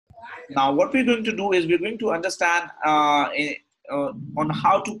Now, what we're going to do is we're going to understand on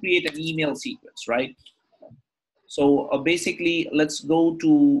how to create an email sequence, right? So basically, let's go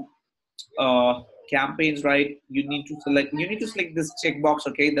to campaigns, right? You need to select this checkbox,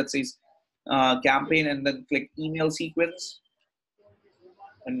 okay, that says campaign, and then click email sequence.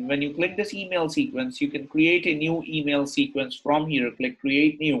 And when you click this email sequence, you can create a new email sequence from here. Click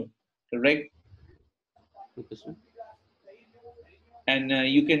create new, correct? Okay, sir. And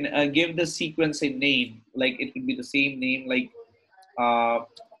you can give the sequence a name, like it could be the same name, like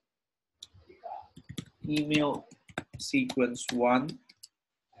email sequence 1,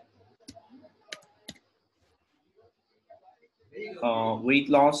 weight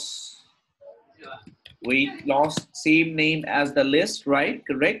loss, same name as the list, right?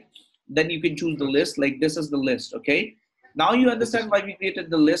 Correct. Then you can choose the list, like this is the list, okay? Now you understand why we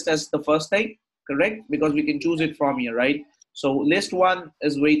created the list as the first thing, correct? Because we can choose it from here, right? So list 1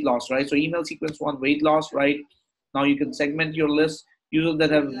 is weight loss, right? So email sequence 1, weight loss, right? Now you can segment your list. Users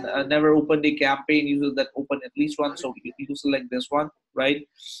that have never opened a campaign, users that open at least one, so you select this one, right?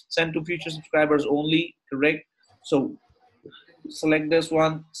 Send to future subscribers only, correct? So select this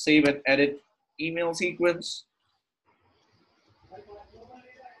one, save and edit email sequence.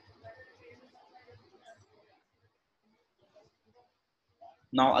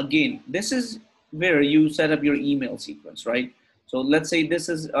 Now again, this is where you set up your email sequence, right? So let's say this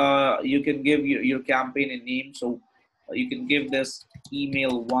is, you can give your campaign a name. So you can give this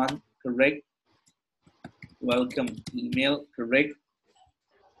email 1, correct? Welcome email, correct?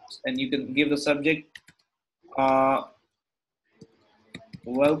 And you can give the subject,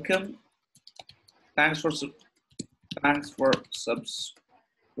 welcome, thanks for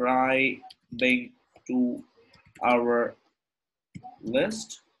subscribing to our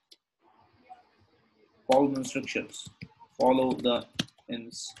list. Follow the instructions. Follow the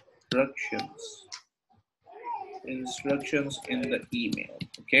instructions in the email,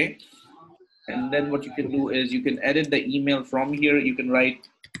 okay? And then what you can do is you can edit the email from here. You can write,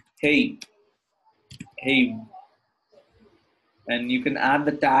 hey, and you can add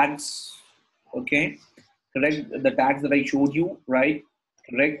the tags, okay? Correct, the tags that I showed you, right?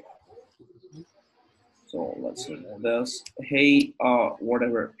 Correct. So let's remove this. Hey,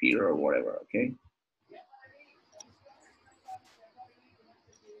 whatever, Peter or whatever, okay?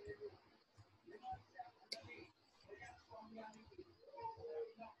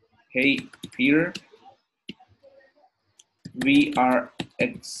 Hey, Peter, we are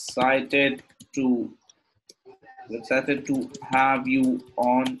excited to have you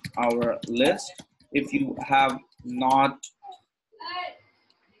on our list. If you have not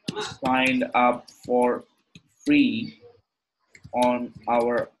signed up for free on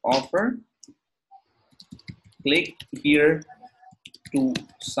our offer, click here to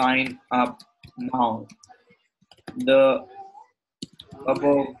sign up now. The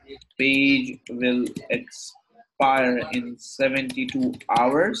above page will expire in 72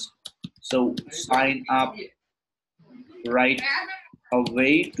 hours. So sign up right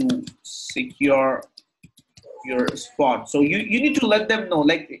away to secure your spot. So you need to let them know,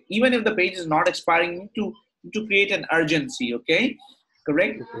 like even if the page is not expiring, you need to create an urgency, okay?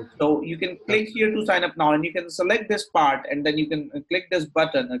 Correct. So you can click here to sign up now, and you can select this part, and then you can click this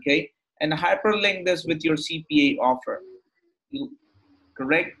button, okay, and hyperlink this with your CPA offer.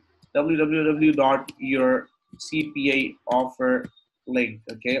 Correct. www.your-CPA-offer link,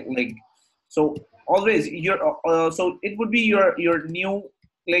 okay, link. So always your so it would be your new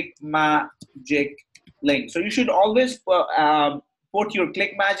click magic link. So you should always put your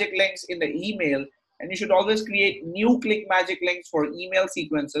click magic links in the email, and you should always create new click magic links for email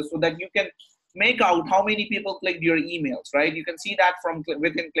sequences so that you can make out how many people clicked your emails, right? You can see that from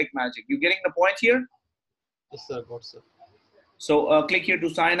within click magic. You getting the point here? Yes, sir. Got, sir. So click here to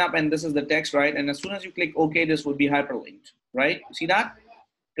sign up, and this is the text, right? And as soon as you click OK, this would be hyperlinked, right? See that?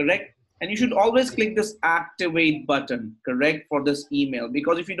 Correct? And you should always click this activate button, correct, for this email,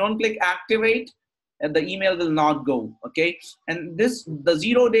 because if you don't click activate, the email will not go, okay? And this, the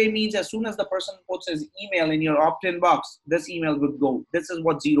 0 day means as soon as the person puts his email in your opt-in box, this email would go. This is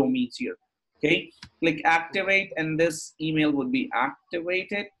what 0 means here, okay? Click activate, and this email would be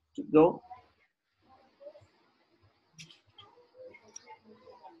activated to go.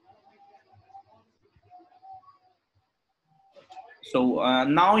 So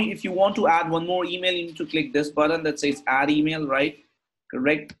now if you want to add one more email, you need to click this button that says add email, right?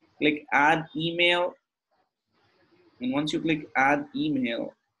 Correct. Click add email. And once you click add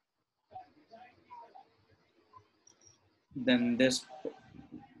email, then this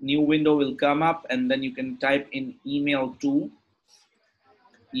new window will come up, and then you can type in email to,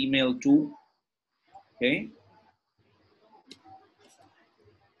 email to. Okay.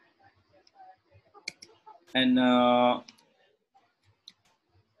 And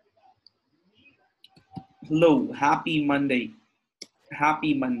hello, happy Monday.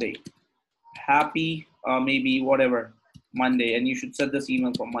 Happy Monday. Happy maybe whatever Monday, and you should set this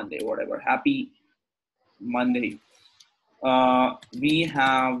email for Monday, whatever. Happy Monday. We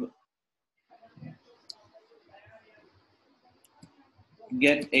have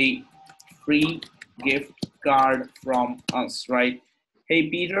get a free gift card from us, right? Hey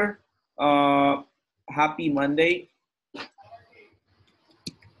Peter, happy Monday.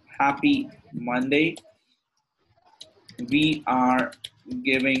 Happy Monday. We are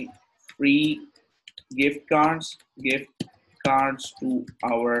giving free gift cards to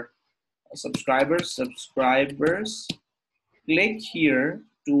our subscribers. Click here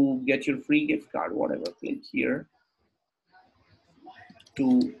to get your free gift card, whatever. Click here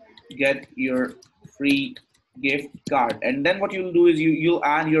to get your free gift card, and then what you'll do is you'll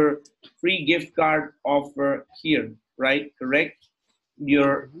add your free gift card offer here, right? Correct.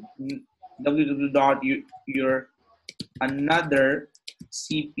 Your www. Your another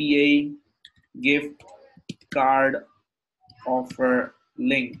CPA gift card offer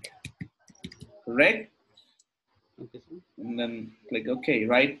link, correct? Okay, sir. And then click OK,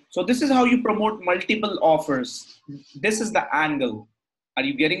 right? So this is how you promote multiple offers. This is the angle. Are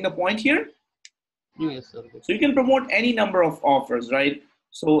you getting the point here? Yes, sir. So you can promote any number of offers, right?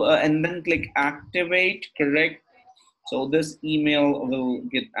 So and then click activate, correct? So this email will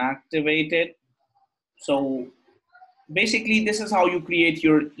get activated. So basically this is how you create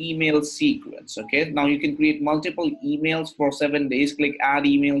your email sequence. Okay, now you can create multiple emails for 7 days. Click add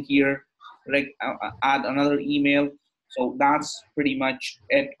email here, correct? Add another email. So that's pretty much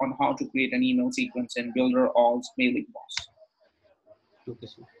it on how to create an email sequence in Builder All's Mailing Boss. Okay,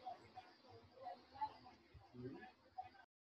 sir.